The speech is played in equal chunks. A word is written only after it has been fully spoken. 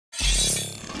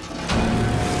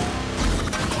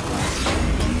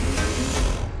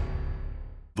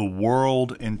The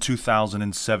World in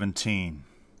 2017,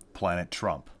 Planet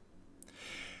Trump.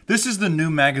 This is the new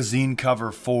magazine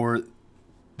cover for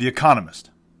The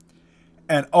Economist.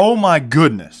 And oh my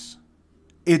goodness,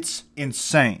 it's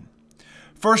insane.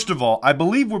 First of all, I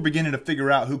believe we're beginning to figure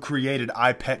out who created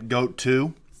I Pet Goat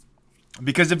 2.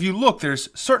 Because if you look, there's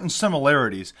certain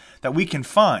similarities that we can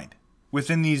find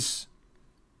within these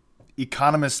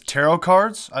Economist tarot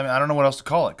cards. I mean, I don't know what else to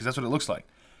call it because that's what it looks like.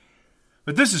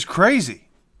 But this is crazy.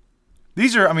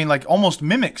 These are, like almost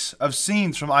mimics of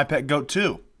scenes from I Pet Goat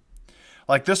 2.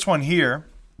 Like this one here.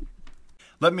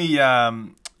 Let me,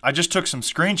 I just took some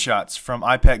screenshots from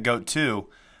I Pet Goat 2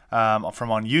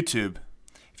 from on YouTube.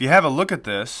 If you have a look at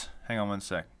this, hang on one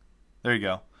sec. There you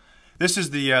go. This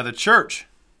is the church.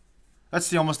 That's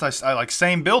the almost like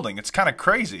same building. It's kind of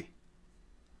crazy.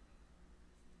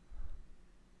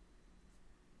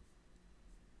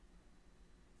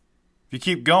 If you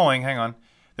keep going, hang on.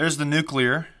 There's the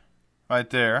nuclear right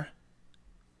there.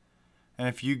 And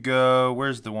if you go,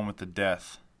 where's the one with the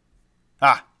death?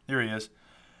 Ah, here he is.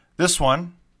 This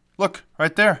one, look,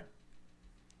 right there.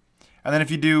 And then if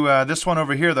you do this one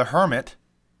over here, the hermit,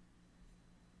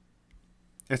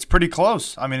 it's pretty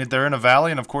close. I mean, they're in a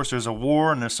valley, and of course there's a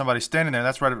war, and there's somebody standing there.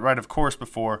 That's right, of course,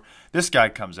 before this guy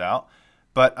comes out.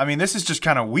 But, I mean, this is just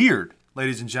kind of weird,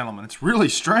 ladies and gentlemen. It's really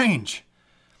strange.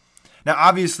 Now,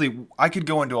 obviously, I could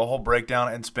go into a whole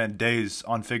breakdown and spend days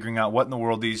on figuring out what in the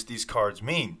world these cards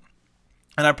mean.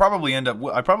 And I probably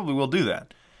will do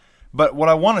that. But what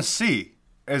I want to see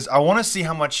is I want to see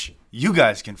how much you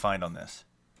guys can find on this.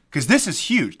 Because this is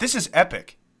huge. This is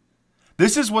epic.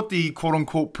 This is what the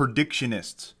quote-unquote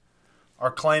predictionists are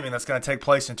claiming that's going to take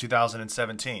place in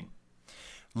 2017.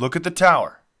 Look at the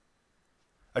tower.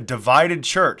 A divided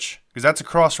church, because that's a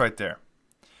cross right there.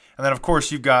 And then, of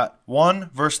course, you've got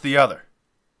one versus the other.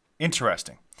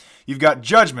 Interesting. You've got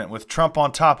judgment with Trump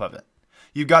on top of it.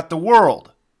 You've got the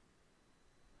world.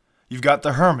 You've got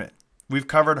the hermit. We've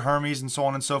covered Hermes and so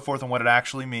on and so forth and what it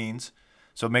actually means.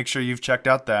 So make sure you've checked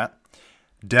out that.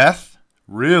 Death?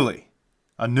 Really?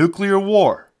 A nuclear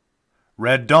war?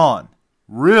 Red Dawn?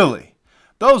 Really?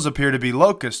 Those appear to be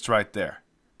locusts right there.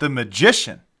 The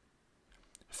magician?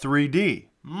 3D?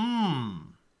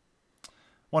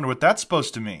 Wonder what that's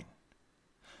supposed to mean.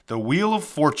 The Wheel of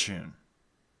Fortune.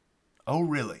 Oh,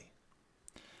 really?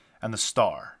 And the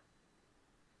star.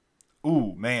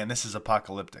 Ooh, man, this is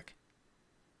apocalyptic.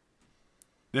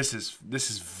 This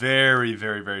is very,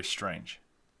 very, very strange.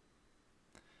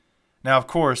 Now, of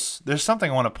course, there's something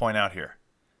I want to point out here.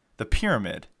 The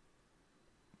pyramid.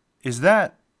 Is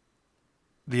that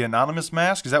the anonymous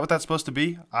mask? Is that what that's supposed to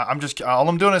be? All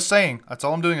I'm doing is saying. That's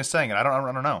all I'm doing is saying it. I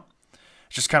don't know.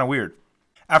 It's just kind of weird.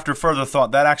 After further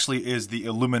thought, that actually is the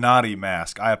Illuminati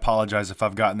mask. I apologize if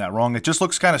I've gotten that wrong. It just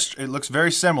looks it looks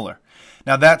very similar.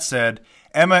 Now that said,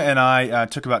 Emma and I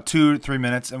took about 2 to 3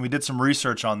 minutes and we did some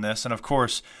research on this. And of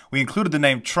course, we included the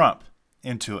name Trump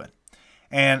into it.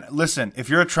 And listen, if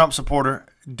you're a Trump supporter,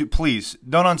 please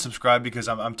don't unsubscribe because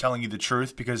I'm telling you the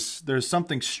truth, because there's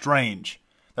something strange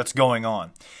that's going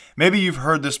on. Maybe you've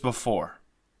heard this before.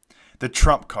 The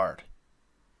Trump card.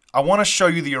 I want to show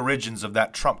you the origins of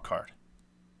that Trump card.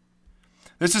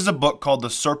 This is a book called The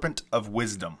Serpent of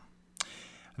Wisdom.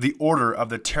 The Order of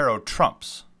the Tarot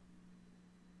Trumps.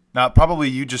 Now, probably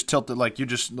you just tilted like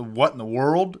what in the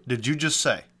world did you just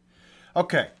say?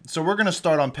 Okay, so we're going to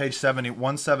start on page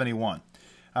 171.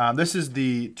 This is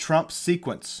the Trump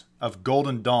sequence of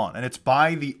Golden Dawn, and it's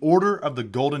by the Order of the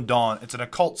Golden Dawn. It's an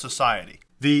occult society.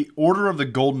 The Order of the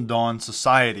Golden Dawn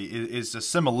Society is a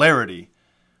similarity,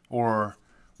 or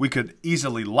we could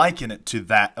easily liken it to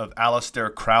that of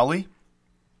Aleister Crowley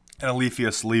and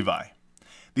Eliphas Levi.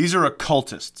 These are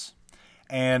occultists.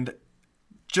 And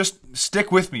just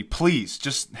stick with me, please.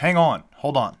 Just hang on.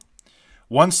 Hold on.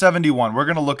 171. We're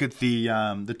going to look at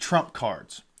the Trump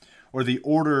cards, or the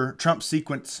Order Trump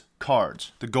sequence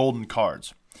cards, the golden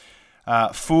cards.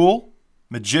 Fool,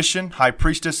 Magician, High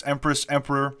Priestess, Empress,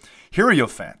 Emperor,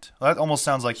 Hierophant. Well, that almost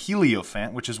sounds like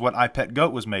Heliophant, which is what I Pet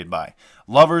Goat was made by.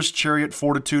 Lovers, Chariot,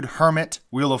 Fortitude, Hermit,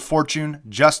 Wheel of Fortune,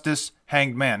 Justice,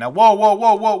 Hanged Man. Now,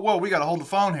 whoa, we got to hold the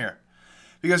phone here.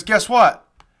 Because guess what?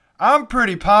 I'm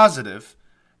pretty positive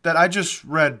that I just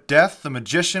read Death, the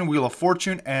Magician, Wheel of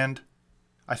Fortune, and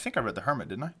I think I read the Hermit,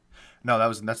 didn't I? No,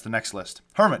 that's the next list.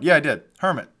 Hermit, yeah, I did.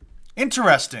 Hermit.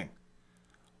 Interesting.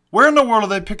 Where in the world are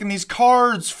they picking these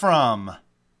cards from?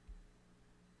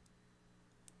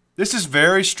 This is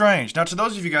very strange. Now, to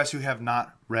those of you guys who have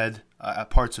not read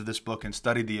parts of this book and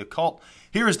studied the occult,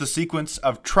 here is the sequence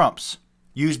of trumps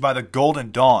used by the Golden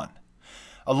Dawn,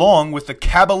 along with the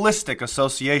Kabbalistic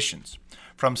associations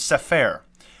from Sefer,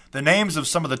 The names of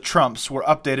some of the Trumps were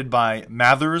updated by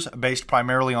Mathers, based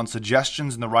primarily on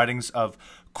suggestions in the writings of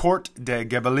Court de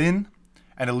Gebelin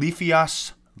and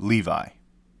Eliphas Levi.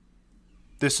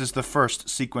 This is the first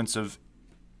sequence of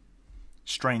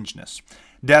strangeness.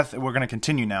 Death, we're going to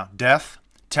continue now. Death,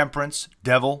 temperance,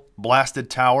 devil, blasted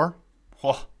tower.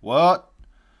 What?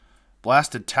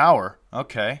 Blasted tower?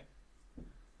 Okay.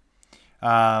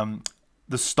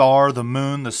 The star, the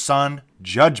moon, the sun,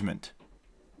 judgment.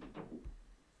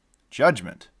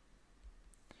 Judgment.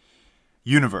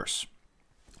 Universe.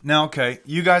 Now, okay,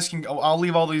 you guys can, I'll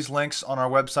leave all these links on our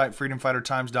website,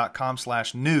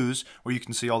 freedomfightertimes.com/news, where you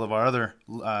can see all of our other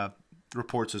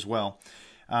reports as well.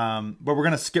 But we're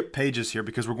going to skip pages here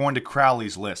because we're going to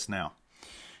Crowley's list now.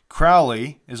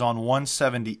 Crowley is on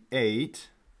 178.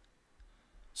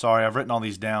 Sorry, I've written all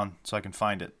these down so I can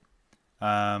find it.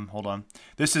 Hold on.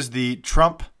 This is the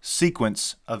Trump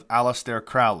sequence of Aleister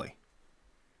Crowley.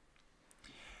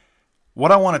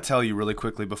 What I want to tell you really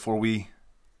quickly before we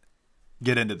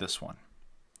get into this one.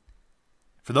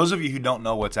 For those of you who don't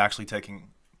know what's actually taking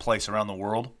place around the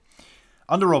world,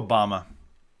 under Obama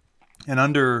and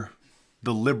under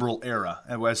the liberal era,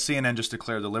 and as CNN just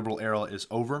declared the liberal era is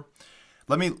over,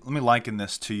 let me liken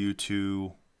this to you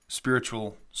to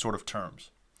spiritual sort of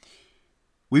terms.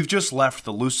 We've just left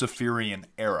the Luciferian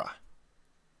era,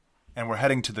 and we're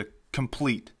heading to the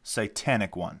complete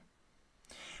satanic one.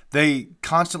 They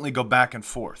constantly go back and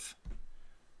forth.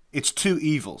 It's two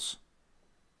evils,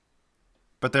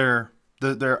 but they're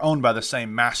owned by the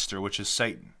same master, which is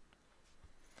Satan.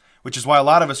 Which is why a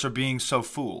lot of us are being so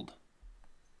fooled.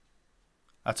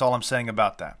 That's all I'm saying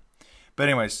about that. But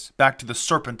anyways, back to the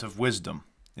serpent of wisdom,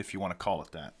 if you want to call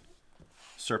it that.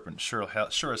 Serpent sure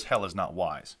as hell is not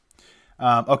wise.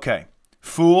 Okay.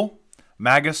 Fool,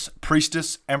 magus,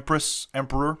 priestess, empress,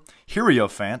 emperor,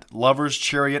 hierophant, lover's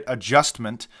chariot,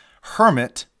 adjustment,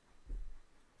 hermit,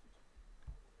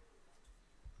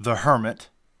 the hermit,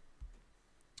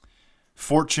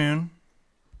 fortune,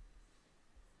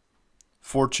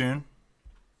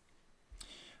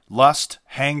 lust,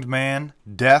 hanged man,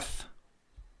 death,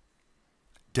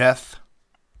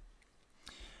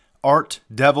 art,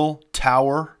 devil,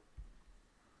 tower,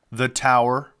 the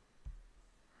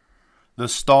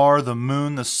star, the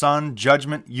moon, the sun,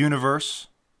 judgment, universe,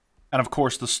 and of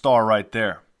course the star right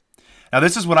there. Now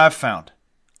this is what I've found.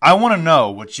 I want to know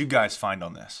what you guys find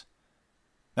on this.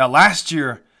 Now last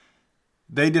year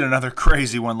they did another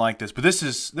crazy one like this, but this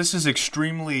is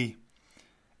extremely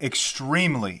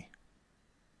occultic.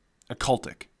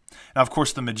 Now of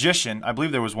course the magician, I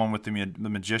believe there was one with the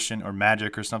magician or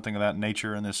magic or something of that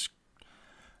nature in this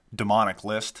demonic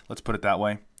list. Let's put it that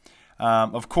way.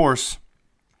 Of course,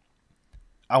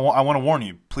 I want to warn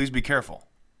you, please be careful.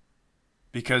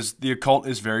 Because the occult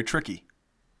is very tricky.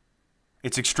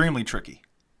 It's extremely tricky.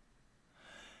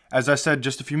 As I said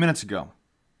just a few minutes ago,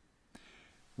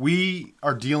 we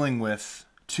are dealing with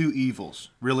two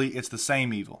evils. Really, it's the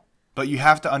same evil. But you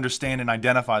have to understand and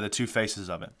identify the two faces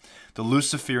of it. The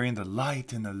Luciferian, the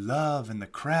light and the love and the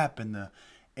crap and the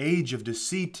age of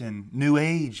deceit and new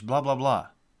age, blah, blah, blah.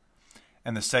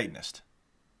 And the Satanist.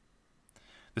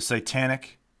 The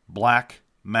satanic, black,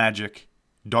 magic,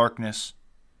 darkness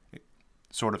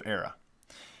sort of era.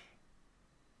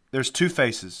 There's two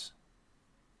faces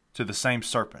to the same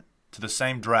serpent, to the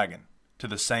same dragon, to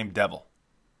the same devil.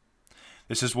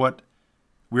 This is what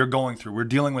we're going through. We're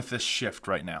dealing with this shift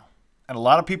right now. And a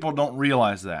lot of people don't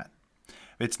realize that.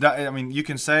 It's not, I mean, you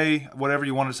can say whatever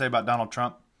you want to say about Donald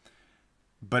Trump,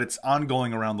 but it's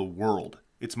ongoing around the world.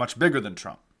 It's much bigger than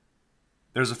Trump.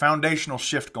 There's a foundational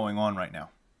shift going on right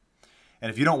now. And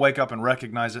if you don't wake up and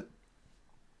recognize it,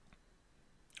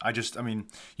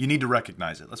 you need to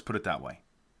recognize it. Let's put it that way.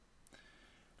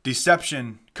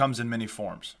 Deception comes in many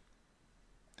forms.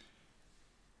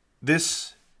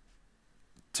 This,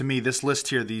 to me, this list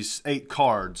here, these 8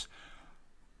 cards,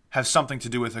 have something to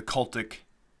do with occultic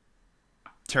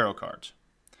tarot cards.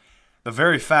 The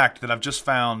very fact that I've just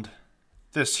found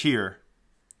this here,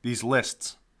 these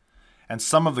lists, and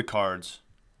some of the cards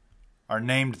are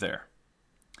named there.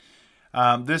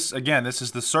 This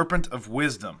is the Serpent of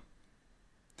Wisdom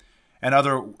and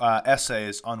other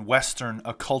essays on Western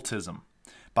occultism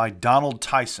by Donald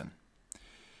Tyson.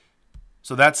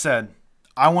 So that said,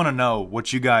 I want to know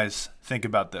what you guys think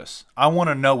about this. I want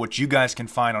to know what you guys can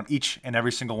find on each and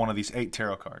every single one of these 8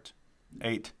 tarot cards.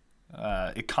 8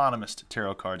 Economist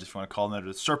tarot cards, if you want to call them that,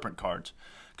 or the Serpent cards.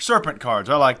 Serpent cards,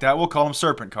 I like that. We'll call them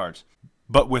Serpent cards.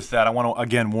 But with that, I want to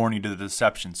again warn you to the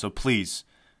deception. So please,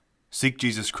 seek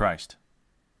Jesus Christ.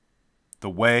 The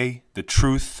way, the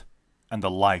truth, and the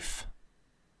life.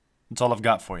 That's all I've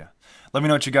got for you. Let me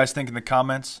know what you guys think in the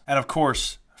comments. And of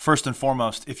course, First and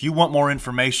foremost, if you want more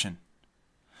information,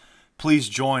 please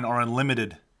join our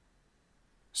unlimited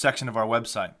section of our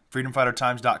website,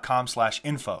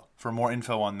 freedomfightertimes.com/info, for more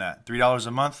info on that. $3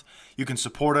 a month. You can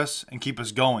support us and keep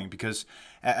us going because,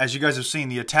 as you guys have seen,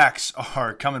 the attacks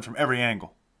are coming from every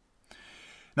angle.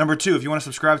 Number two, if you want to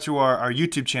subscribe to our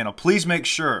YouTube channel, please make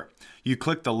sure you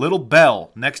click the little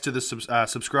bell next to the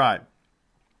subscribe.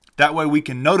 That way we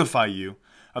can notify you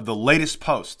of the latest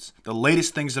posts, the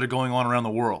latest things that are going on around the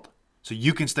world, so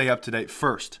you can stay up to date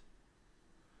first.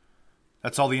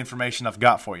 That's all the information I've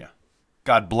got for you.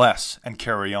 God bless and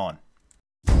carry on.